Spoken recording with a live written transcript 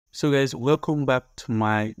So guys, welcome back to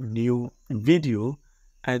my new video,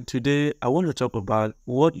 and today I want to talk about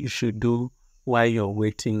what you should do while you're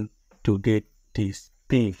waiting to get this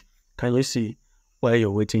pin. Can you see while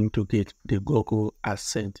you're waiting to get the Google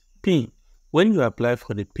AdSense pin? When you apply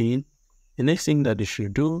for the pin, the next thing that you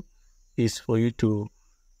should do is for you to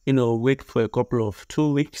wait for a couple of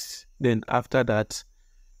 2 weeks. Then after that,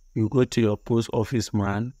 you go to your post office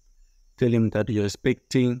man, tell him that you're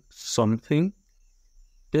expecting something.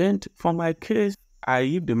 Then for my case, I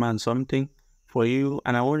give the man something for you,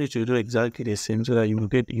 and I want you to do exactly the same so that you will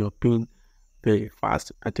get your pin very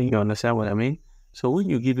fast. I think you understand what I mean. So when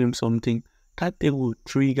you give him something, that thing will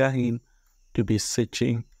trigger him to be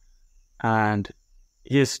searching, and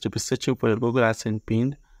yes, to be searching for the Google AdSense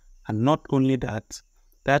pin. And not only that,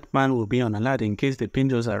 that man will be on alert in case the pin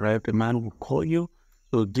just arrived. The man will call you,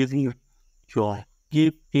 so give him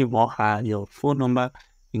or her your phone number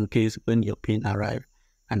in case when your pin arrives,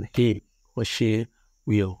 and he or she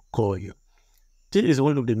will call you. This is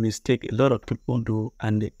one of the mistakes a lot of people do,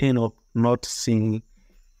 and they end up not seeing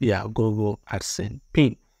their Google AdSense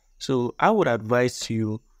pin. So I would advise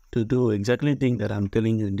you to do exactly the thing that I'm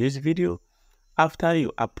telling you in this video. After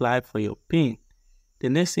you apply for your pin, the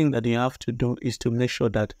next thing that you have to do is to make sure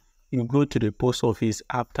that you go to the post office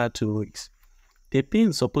after 2 weeks. The pin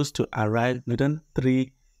is supposed to arrive within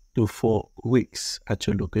 3 to 4 weeks at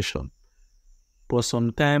your location, but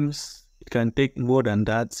sometimes it can take more than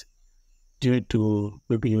that due to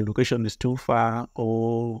maybe your location is too far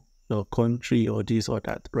or your country or this or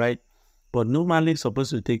that, right? But normally it's supposed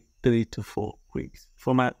to take 3 to 4 weeks.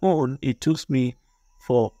 For my own, it took me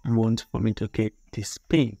 4 months for me to get this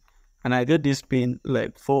pin. And I got this pin,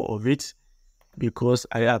 like 4 of it, because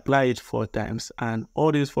I applied it 4 times, and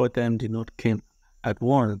all these 4 times did not come at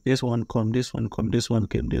once. This one come, this one come, this one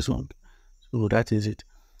came, this one. So that is it.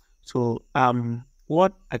 So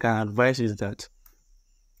what I can advise is that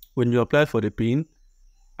when you apply for the pin,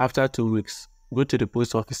 after 2 weeks, go to the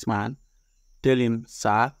post office man, tell him,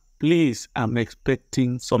 sir, please, I'm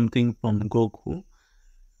expecting something from Google.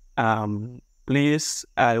 Please,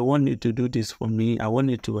 I want you to do this for me. I want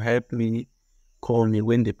you to help me, call me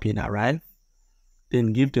when the pin arrives.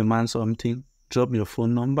 Then give the man something, drop your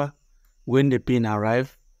phone number when the pin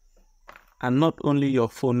arrives. And not only your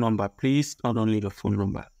phone number, please, not only your phone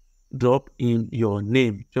number. Drop in your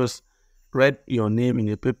name. Just write your name in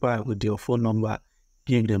the paper with your phone number,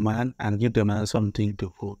 give the man, and give the man something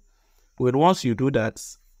to hold. But once you do that,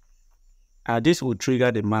 this will trigger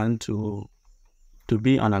the man to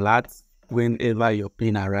be on alert. Whenever your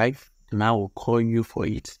pin arrives, the man will call you for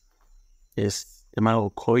it. Yes, the man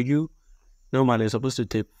will call you. Normally, it's supposed to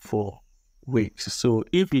take 4 weeks. So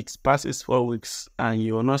if it passes 4 weeks and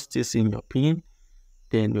you're not still seeing your pin,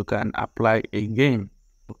 then you can apply again.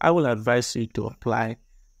 I will advise you to apply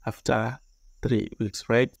after 3 weeks,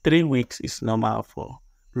 right? 3 weeks is normal for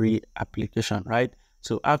reapplication, right?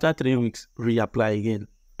 So after 3 weeks, reapply again.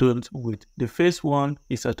 Don't wait. The first one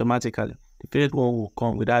is automatically. The first one will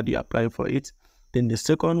come without you applying for it. Then the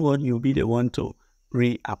second one, you'll be the one to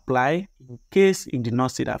reapply in case you did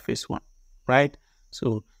not see that first one, right?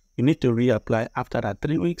 So you need to reapply after that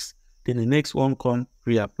 3 weeks. Then the next one come,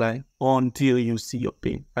 reapply until you see your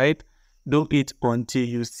pin, right? Do it until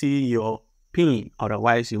you see your pin.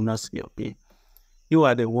 Otherwise, you will not see your pin. You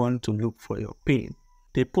are the one to look for your pin.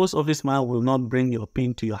 The post office man will not bring your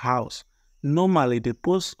pin to your house. Normally, the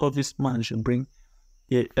post office man should bring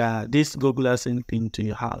this Google AdSense pin to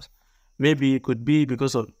your house. Maybe it could be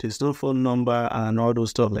because of the cell phone number and all those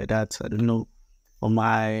stuff like that. I don't know. For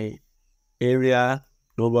my area,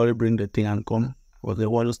 nobody bring the thing and come, but they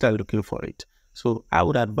want to start looking for it. So I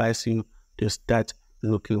would advise you to start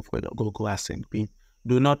looking for the Google AdSense pin.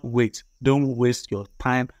 Do not wait. Don't waste your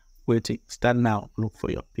time waiting. Start now. Look for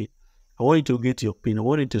your pin. I want you to get your pin. I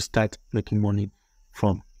want you to start making money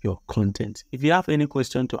from your content. If you have any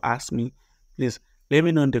question to ask me, please let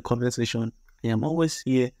me know in the comment section. I am always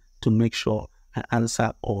here to make sure I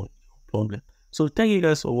answer all your problems. So thank you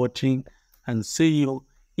guys for watching, and see you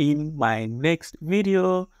in my next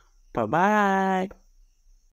video. Bye bye.